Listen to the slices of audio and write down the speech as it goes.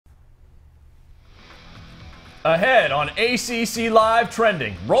Ahead on ACC Live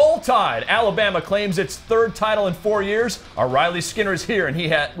Trending, Roll Tide. Alabama claims its third title in 4 years. Our Riley Skinner is here, and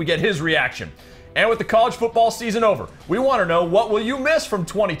we get his reaction. And with the college football season over, we want to know, what will you miss from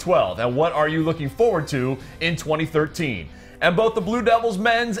 2012, and what are you looking forward to in 2013? And both the Blue Devils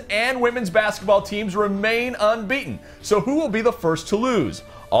men's and women's basketball teams remain unbeaten. So who will be the first to lose?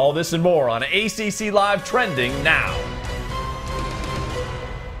 All this and more on ACC Live Trending now.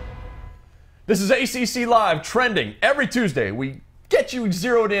 This is ACC Live Trending. Every Tuesday, we get you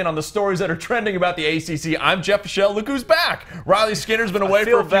zeroed in on the stories that are trending about the ACC. I'm Jeff Fischel. Look who's back. Riley Skinner's been away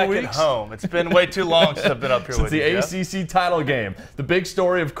for a few weeks. I feel back at home. It's been way too long since I've been up here with you, Since the ACC title game. The big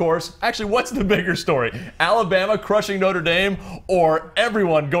story, of course. Actually, what's the bigger story? Alabama crushing Notre Dame, or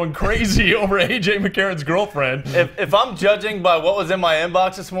everyone going crazy over A.J. McCarron's girlfriend? If I'm judging by what was in my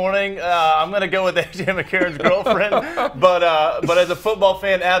inbox this morning, I'm going to go with A.J. McCarron's girlfriend. But as a football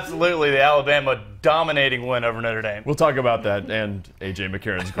fan, absolutely the Alabama dominating win over Notre Dame. We'll talk about that and A.J.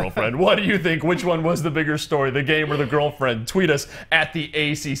 McCarron's girlfriend. What do you think? Which one was the bigger story, the game or the girlfriend? Tweet us at the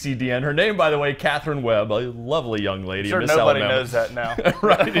ACCDN. Her name, by the way, Catherine Webb, a lovely young lady. Sure, Miss nobody Alabama. knows that now.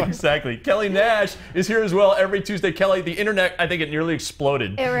 Right, exactly. Kelly Nash is here as well every Tuesday. Kelly, the internet, I think it nearly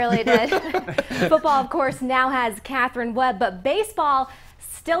exploded. It really did. Football, of course, now has Catherine Webb, but baseball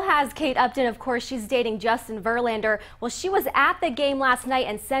still has Kate Upton. Of course, she's dating Justin Verlander. Well, she was at the game last night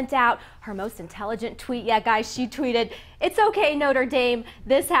and sent out her most intelligent tweet yet, guys. She tweeted, "It's okay, Notre Dame.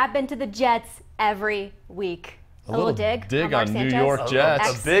 This happened to the Jets every week." A little dig on New York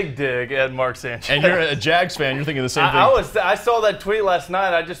Jets. A big dig at Mark Sanchez. And you're a Jags fan. You're thinking the same thing. I saw that tweet last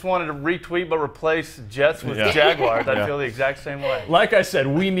night. I just wanted to retweet but replace Jets with Jaguars. I feel the exact same way. Like I said,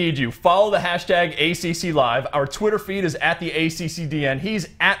 we need you. Follow the hashtag ACC Live. Our Twitter feed is at the ACCDN. He's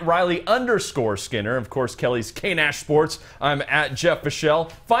at Riley_Skinner. Of course, Kelly's K-Nash Sports. I'm at Jeff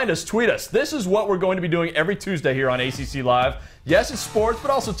Fischel. Find us, tweet us. This is what we're going to be doing every Tuesday here on ACC Live. Yes, it's sports,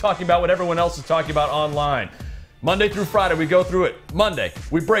 but also talking about what everyone else is talking about online. Monday through Friday, we go through it. Monday,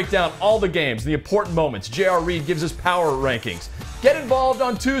 we break down all the games, the important moments. J.R. Reed gives us power rankings. Get involved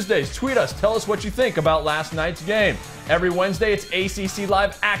on Tuesdays. Tweet us. Tell us what you think about last night's game. Every Wednesday, it's ACC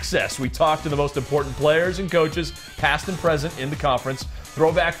Live Access. We talk to the most important players and coaches, past and present, in the conference.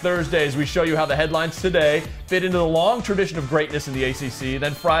 Throwback Thursdays, we show you how the headlines today fit into the long tradition of greatness in the ACC.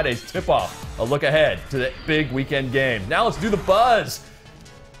 Then Fridays, tip-off, a look ahead to the big weekend game. Now let's do the buzz.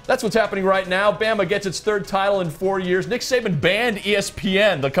 That's what's happening right now. Bama gets its third title in 4 years. Nick Saban banned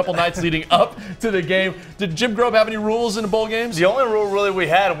ESPN the couple nights leading up to the game. Did Jim Grobe have any rules in the bowl games? The only rule really we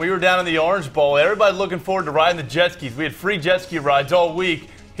had, we were down in the Orange Bowl. Everybody looking forward to riding the jet skis. We had free jet ski rides all week.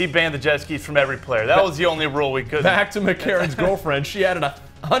 He banned the jet skis from every player. That was the only rule we could. Back to McCarron's girlfriend. She added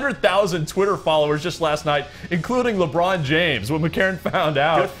 100,000 Twitter followers just last night, including LeBron James. When McCarron found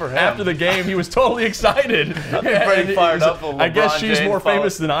out after the game, he was totally excited. Pretty fired up. I guess she's more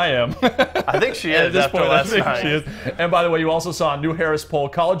famous than I am. I think she is at this point. I think she is. And by the way, you also saw a new Harris poll: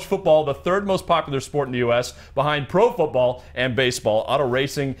 college football, the third most popular sport in the U.S., behind pro football and baseball, auto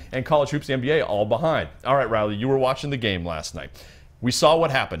racing, and college hoops, the NBA, all behind. All right, Riley, you were watching the game last night. We saw what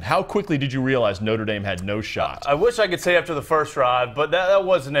happened. How quickly did you realize Notre Dame had no shot? I wish I could say after the first drive, but that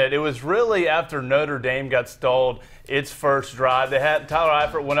wasn't it. It was really after Notre Dame got stalled its first drive. They had Tyler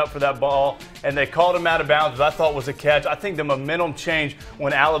Eifert went up for that ball, and they called him out of bounds, which I thought was a catch. I think the momentum changed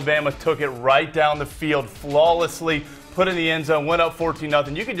when Alabama took it right down the field flawlessly, put in the end zone, went up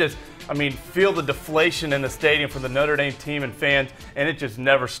 14-0. You could just, feel the deflation in the stadium from the Notre Dame team and fans, and it just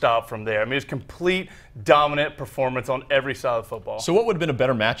never stopped from there. It was complete dominant performance on every side of football. So what would have been a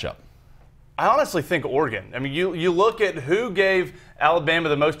better matchup? I honestly think Oregon. You look at who gave Alabama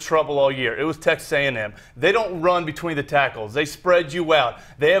the most trouble all year. It was Texas A&M. They don't run between the tackles. They spread you out.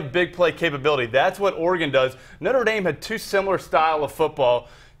 They have big play capability. That's what Oregon does. Notre Dame had two similar style of football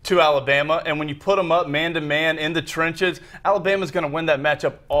to Alabama, and when you put them up man-to-man in the trenches, Alabama's going to win that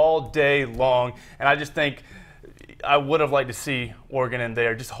matchup all day long. And I just think I would have liked to see Oregon in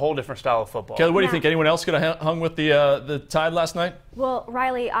there, just a whole different style of football. Kelly, what do you think? Anyone else could have hung with the Tide last night? Well,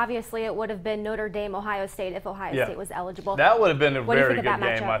 Riley, obviously it would have been Notre Dame, Ohio State if Ohio State was eligible. That would have been a very good game,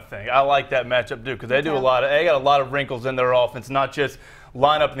 I think. I like that matchup too, because they got a lot of wrinkles in their offense, not just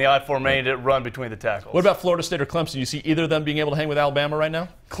line up in the I formation and run between the tackles. What about Florida State or Clemson? You see either of them being able to hang with Alabama right now?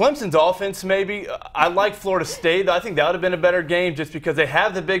 Clemson's offense, maybe. I like Florida State. I think that would have been a better game just because they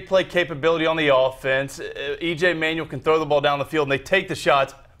have the big play capability on the offense. E.J. Manuel can throw the ball down the field, and they take the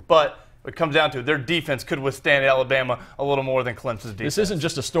shots, but it comes down to it, their defense could withstand Alabama a little more than Clemson's defense. This isn't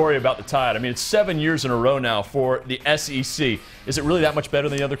just a story about the Tide. It's 7 years in a row now for the SEC. Is it really that much better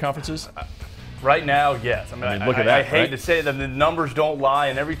than the other conferences? Right now, yes. I mean, look at that. I hate right? to say that the numbers don't lie,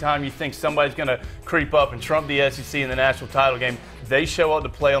 and every time you think somebody's going to creep up and trump the SEC in the national title game, they show up to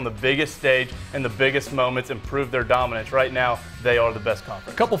play on the biggest stage and the biggest moments and prove their dominance. Right now, they are the best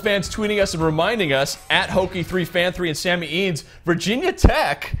conference. A couple fans tweeting us and reminding us, at Hokie3Fan3 and Sammy Eads, Virginia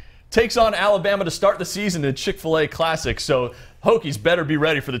Tech takes on Alabama to start the season in Chick-fil-A Classic, so Hokies better be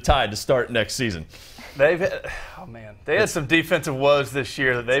ready for the Tide to start next season. They had some defensive woes this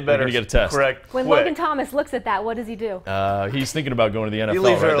year that they better get a test. correct When quick. Logan Thomas looks at that, what does he do? He's thinking about going to the NFL. He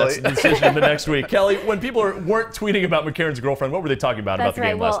leaves right? early. That's the decision of the next week. Kelly, when people weren't tweeting about McCarron's girlfriend, what were they talking about That's the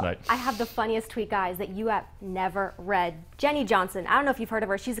right. game Well, last night? I have the funniest tweet, guys, that you have never read. Jenny Johnson. I don't know if you've heard of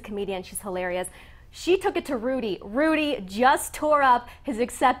her. She's a comedian. She's hilarious. She took it to Rudy. Rudy just tore up his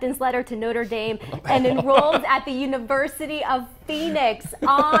acceptance letter to Notre Dame and enrolled at the University of Phoenix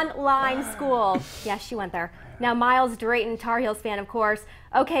online school. Yeah, she went there. Now, Miles Drayton, Tar Heels fan, of course.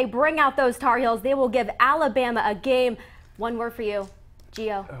 Okay, bring out those Tar Heels. They will give Alabama a game. One word for you,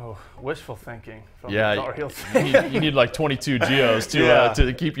 Gio. Oh, wishful thinking from Yeah, the Tar Heels. you need like 22 Geos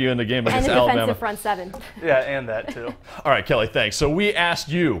to keep you in the game And against a Alabama. defensive front seven. Yeah, and that too. All right, Kelly, thanks. So we asked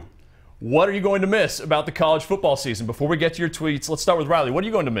you, what are you going to miss about the college football season? Before we get to your tweets, let's start with Riley. What are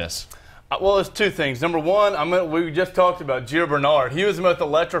you going to miss? Well, there's two things. Number one, we just talked about Gio Bernard. He was the most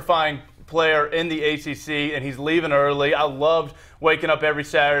electrifying player in the ACC, and he's leaving early. I loved waking up every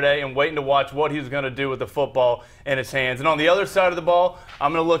Saturday and waiting to watch what he was going to do with the football in his hands. And on the other side of the ball,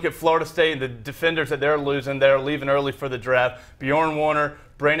 I'm going to look at Florida State and the defenders that they're losing. They're leaving early for the draft. Bjorn Warner,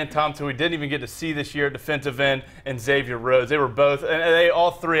 Brandon Thompson, we didn't even get to see this year at defensive end, and Xavier Rhodes. They were both, and they all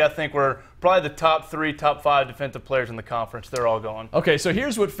three, I think, were probably the top 3, top 5 defensive players in the conference. They're all gone. Okay, so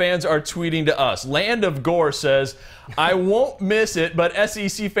here's what fans are tweeting to us. Land of Gore says, I won't miss it, but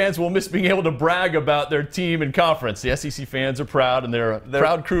SEC fans will miss being able to brag about their team and conference. The SEC fans are proud, and they're a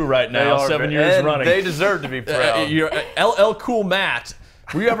proud crew right now, 7 years and running. They deserve to be proud. LL Cool Matt.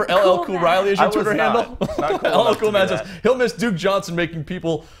 Were you ever LL Cool Riley as your Twitter handle? Not cool LL Cool Matt that. says he'll miss Duke Johnson making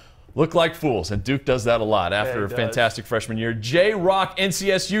people look like fools, and Duke does that a lot after Yeah, a he fantastic freshman year. J-Rock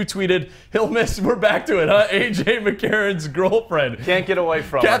NCSU tweeted, he'll miss, we're back to it, huh? AJ McCarron's girlfriend. Can't get away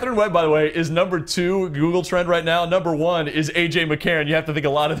from Catherine Webb, by the way, is number 2 Google trend right now. Number 1 is AJ McCarron. You have to think a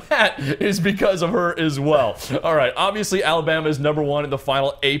lot of that is because of her as well. All right, obviously Alabama is number 1 in the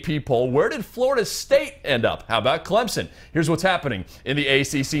final AP poll. Where did Florida State end up? How about Clemson? Here's what's happening in the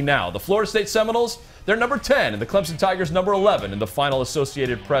ACC now. The Florida State Seminoles, they're number 10, and the Clemson Tigers number 11 in the final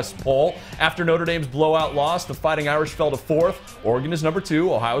Associated Press poll. After Notre Dame's blowout loss, the Fighting Irish fell to 4th. Oregon is number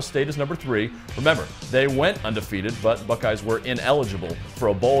 2. Ohio State is number 3. Remember, they went undefeated, but Buckeyes were ineligible for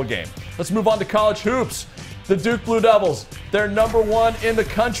a bowl game. Let's move on to college hoops. The Duke Blue Devils, they're number 1 in the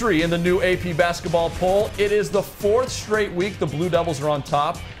country in the new AP basketball poll. It is the 4th straight week the Blue Devils are on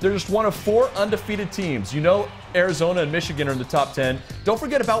top. They're just one of 4 undefeated teams. You know Arizona and Michigan are in the top 10. Don't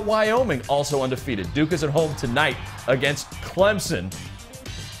forget about Wyoming, also undefeated. Duke is at home tonight against Clemson.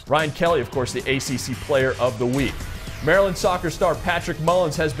 Ryan Kelly, of course, the ACC Player of the Week. Maryland soccer star Patrick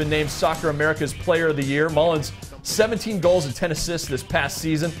Mullins has been named Soccer America's Player of the Year. Mullins, 17 goals and 10 assists this past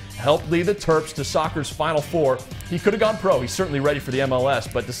season, helped lead the Terps to soccer's Final Four. He could have gone pro. He's certainly ready for the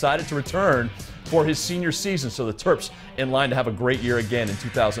MLS, but decided to return for his senior season, so the Terps in line to have a great year again in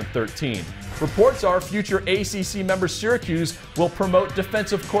 2013. Reports are future ACC member Syracuse will promote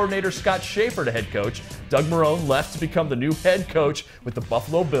defensive coordinator Scott Schaefer to head coach. Doug Marrone left to become the new head coach with the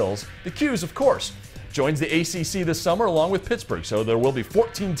Buffalo Bills. The Qs, of course, joins the ACC this summer along with Pittsburgh, so there will be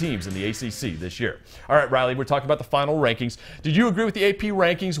 14 teams in the ACC this year. All right, Riley, we're talking about the final rankings. Did you agree with the AP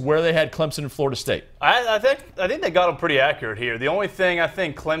rankings where they had Clemson and Florida State? I think they got them pretty accurate here. The only thing I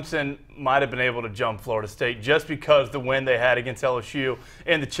think Clemson might have been able to jump Florida State just because the win they had against LSU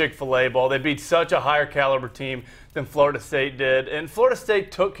in the Chick-fil-A Bowl. They beat such a higher caliber team than Florida State did. And Florida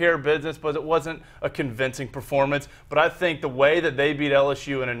State took care of business, but it wasn't a convincing performance. But I think the way that they beat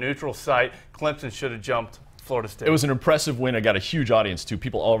LSU in a neutral site, Clemson should have jumped Florida State. It was an impressive win. It got a huge audience, too.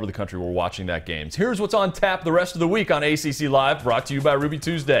 People all over the country were watching that game. Here's what's on tap the rest of the week on ACC Live, brought to you by Ruby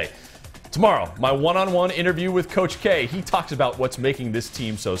Tuesday. Tomorrow, my one-on-one interview with Coach K. He talks about what's making this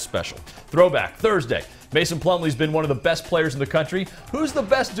team so special. Throwback Thursday. Mason Plumlee's been one of the best players in the country. Who's the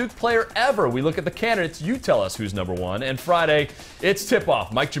best Duke player ever? We look at the candidates. You tell us who's number 1. And Friday, it's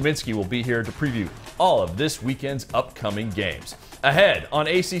tip-off. Mike Jaminski will be here to preview all of this weekend's upcoming games. Ahead on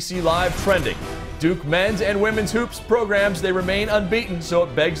ACC Live, trending. Duke men's and women's hoops programs, they remain unbeaten, so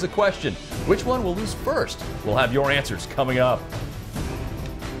it begs the question, which one will lose first? We'll have your answers coming up.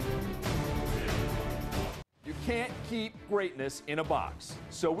 You can't keep greatness in a box,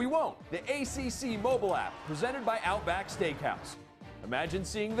 so we won't. The ACC mobile app, presented by Outback Steakhouse. Imagine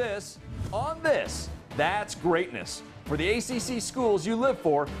seeing this on this. That's greatness. For the ACC schools you live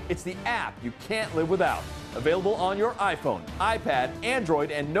for, it's the app you can't live without. Available on your iPhone, iPad,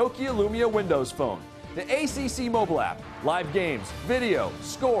 Android, and Nokia Lumia Windows Phone. The ACC mobile app. Live games, video,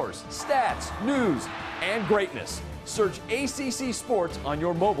 scores, stats, news, and greatness. Search ACC Sports on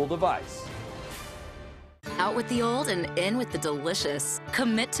your mobile device. Out with the old and in with the delicious.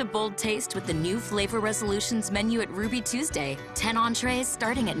 Commit to bold taste with the new Flavor Resolutions menu at Ruby Tuesday. 10 entrees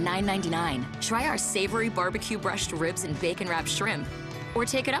starting at $9.99. Try our savory barbecue brushed ribs and bacon wrapped shrimp. Or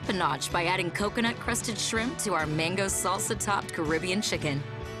take it up a notch by adding coconut crusted shrimp to our mango salsa topped Caribbean chicken.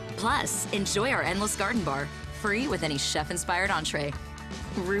 Plus, enjoy our endless garden bar, free with any chef-inspired entree.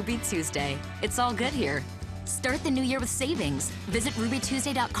 Ruby Tuesday. It's all good here. Start the new year with savings. Visit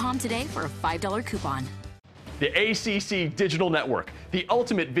rubytuesday.com today for a $5 coupon. The ACC Digital Network, the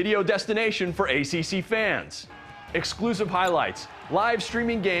ultimate video destination for ACC fans. Exclusive highlights, live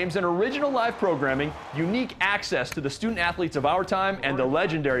streaming games, and original live programming, unique access to the student athletes of our time and the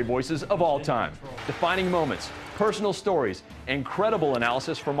legendary voices of all time. Defining moments, personal stories, incredible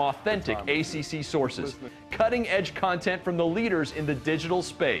analysis from authentic ACC sources, cutting-edge content from the leaders in the digital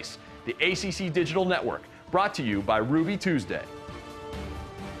space. The ACC Digital Network, brought to you by Ruby Tuesday.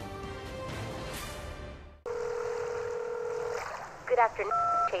 Good afternoon,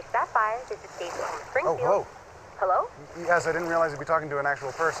 Chase Sapphire. This is Daisy from Springfield. Oh, Hello? yes, I didn't realize you'd be talking to an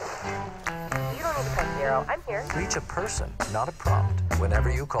actual person. You don't need to press 0. I'm here. Reach a person, not a prompt, whenever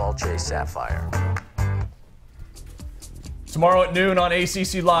you call Chase Sapphire. Tomorrow at noon on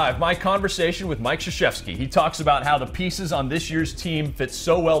ACC Live, my conversation with Mike Krzyzewski. He talks about how the pieces on this year's team fit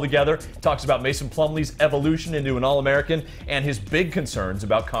so well together. He talks about Mason Plumlee's evolution into an All-American and his big concerns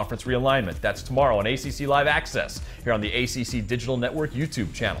about conference realignment. That's tomorrow on ACC Live Access here on the ACC Digital Network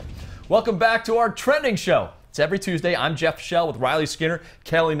YouTube channel. Welcome back to our trending show. It's every Tuesday. I'm Jeff Fischel with Riley Skinner.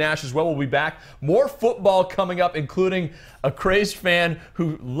 Kelly Nash as well will be back. More football coming up, including a crazed fan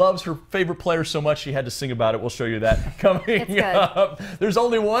who loves her favorite player so much she had to sing about it. We'll show you that coming up. There's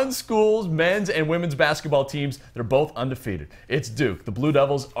only one school's men's and women's basketball teams that are both undefeated. It's Duke. The Blue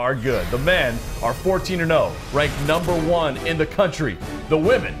Devils are good. The men are 14-0, ranked #1 in the country. The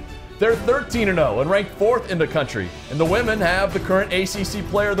women, they're 13-0 and ranked 4th in the country. And the women have the current ACC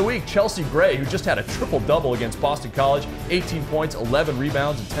Player of the Week, Chelsea Gray, who just had a triple-double against Boston College, 18 points, 11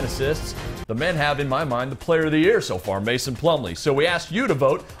 rebounds, and 10 assists. The men have, in my mind, the Player of the Year so far, Mason Plumlee. So we asked you to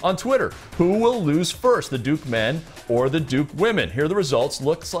vote on Twitter. Who will lose first, the Duke men or the Duke women? Here are the results.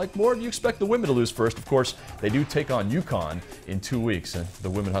 Looks like more of you expect the women to lose first. Of course, they do take on UConn in 2 weeks. And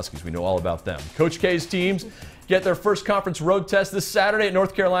the women Huskies, we know all about them. Coach K's teams get their first conference road test this Saturday at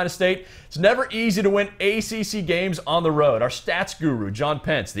North Carolina State. It's never easy to win ACC games on the road. Our stats guru, John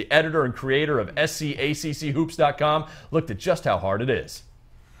Pence, the editor and creator of SCACCHoops.com, looked at just how hard it is.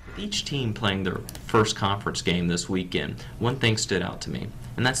 With each team playing their first conference game this weekend, one thing stood out to me,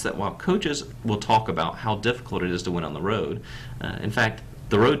 and that's that while coaches will talk about how difficult it is to win on the road, in fact,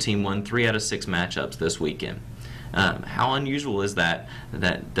 the road team won 3 out of 6 matchups this weekend. How unusual is that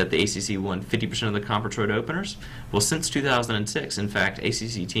the ACC won 50% of the conference road openers? Well, since 2006, in fact,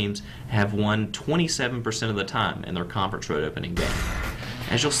 ACC teams have won 27% of the time in their conference road opening game.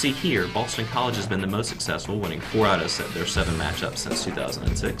 As you'll see here, Boston College has been the most successful, winning 4 out of their 7 matchups since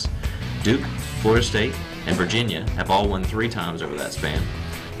 2006. Duke, Florida State, and Virginia have all won 3 times over that span.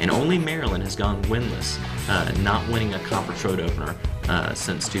 And only Maryland has gone winless, not winning a conference road opener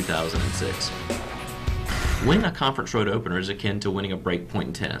since 2006. Winning a conference road opener is akin to winning a break point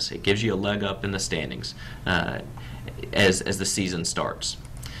in tennis. It gives you a leg up in the standings as the season starts.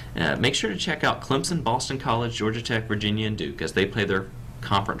 Make sure to check out Clemson, Boston College, Georgia Tech, Virginia, and Duke as they play their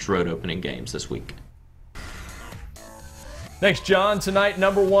conference road opening games this week. Thanks, John. Tonight,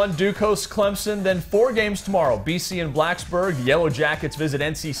 #1, Duke hosts Clemson. Then 4 games tomorrow. BC and Blacksburg. The Yellow Jackets visit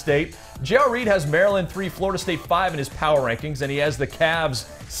NC State. J.R. Reed has Maryland 3, Florida State 5 in his power rankings, and he has the Cavs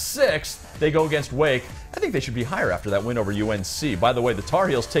 6th. They go against Wake. I think they should be higher after that win over UNC. By the way, the Tar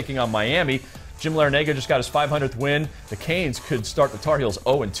Heels taking on Miami. Jim Larinaga just got his 500th win. The Canes could start the Tar Heels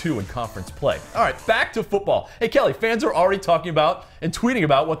 0-2 in conference play. All right, back to football. Hey, Kelly, fans are already talking about and tweeting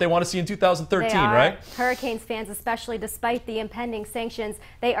about what they want to see in 2013, right? Hurricanes fans, especially despite the impending sanctions,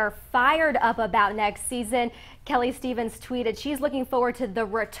 they are fired up about next season. Kelly Stevens tweeted she's looking forward to the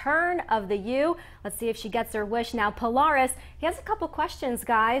return of the U. Let's see if she gets her wish now. Polaris, he has a couple questions,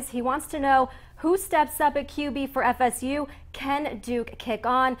 guys. He wants to know Who steps up at QB for FSU? Can Duke kick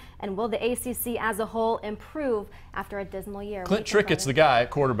on? And will the ACC as a whole improve after a dismal year? Clint Trickett's the guy at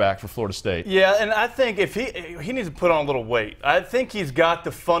quarterback for Florida State. Yeah, and I think if he needs to put on a little weight. I think he's got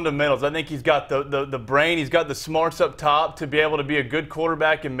the fundamentals. I think he's got the brain. He's got the smarts up top to be able to be a good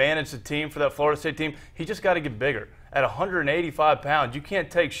quarterback and manage the team for that Florida State team. He just got to get bigger. At 185 pounds, you can't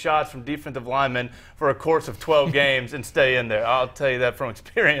take shots from defensive linemen for a course of 12 games and stay in there. I'll tell you that from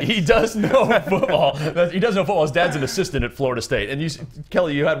experience. He does know football. He does know football. His dad's an assistant at Florida State. And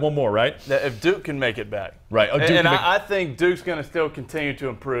Kelly, you had one more, right? If Duke can make it back. Right. Oh, I think Duke's going to still continue to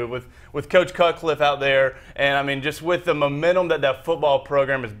improve with Coach Cutcliffe out there. And, I mean, just with the momentum that football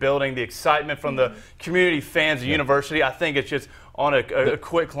program is building, the excitement from the community fans, the university, I think it's just on a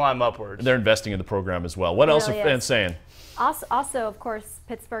quick climb upwards. They're investing in the program as well. What else are fans saying? Also, of course,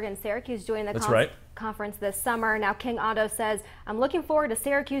 Pittsburgh and Syracuse joining the conference this summer. Now, King Otto says, I'm looking forward to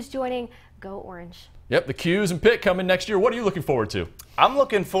Syracuse joining. Go Orange. Yep, the Qs and Pitt coming next year. What are you looking forward to? I'm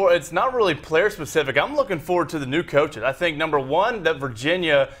looking for, it's not really player specific. I'm looking forward to the new coaches. I think, number one, that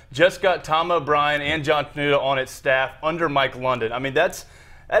Virginia just got Tom O'Brien and John Tenuta on its staff under Mike London. I mean, that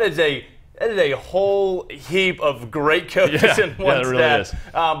is a whole heap of great coaches in one staff. Really is.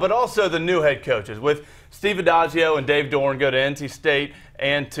 But also the new head coaches with Steve Adagio and Dave Doran go to NC State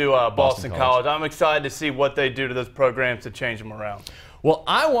and to Boston College. I'm excited to see what they do to those programs to change them around. Well,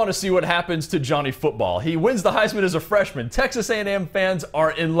 I want to see what happens to Johnny Football. He wins the Heisman as a freshman. Texas A&M fans are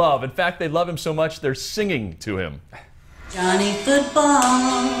in love. In fact, they love him so much they're singing to him. Johnny Football,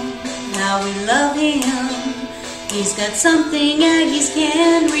 how we love him. He's got something Aggies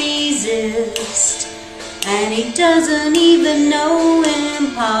can't resist. And he doesn't even know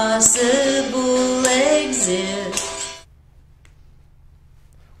impossible exists.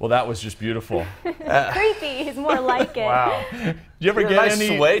 Well, that was just beautiful. Creepy is more like it. Wow. Did you ever get nice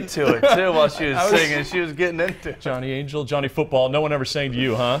any sway to it, too, while she was singing. She was getting into it. Johnny Angel, Johnny Football. No one ever sang to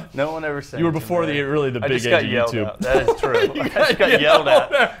you, huh? No one ever sang. You were before the big age of YouTube. Out. That is true. I just got yelled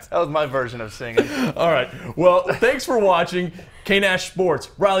at. That was my version of singing. All right. Well, thanks for watching K-Nash Sports.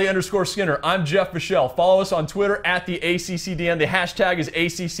 Riley_Skinner. I'm Jeff Michelle. Follow us on Twitter at the ACCDN. The hashtag is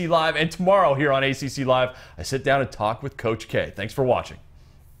ACC Live. And tomorrow here on ACC Live, I sit down and talk with Coach K. Thanks for watching.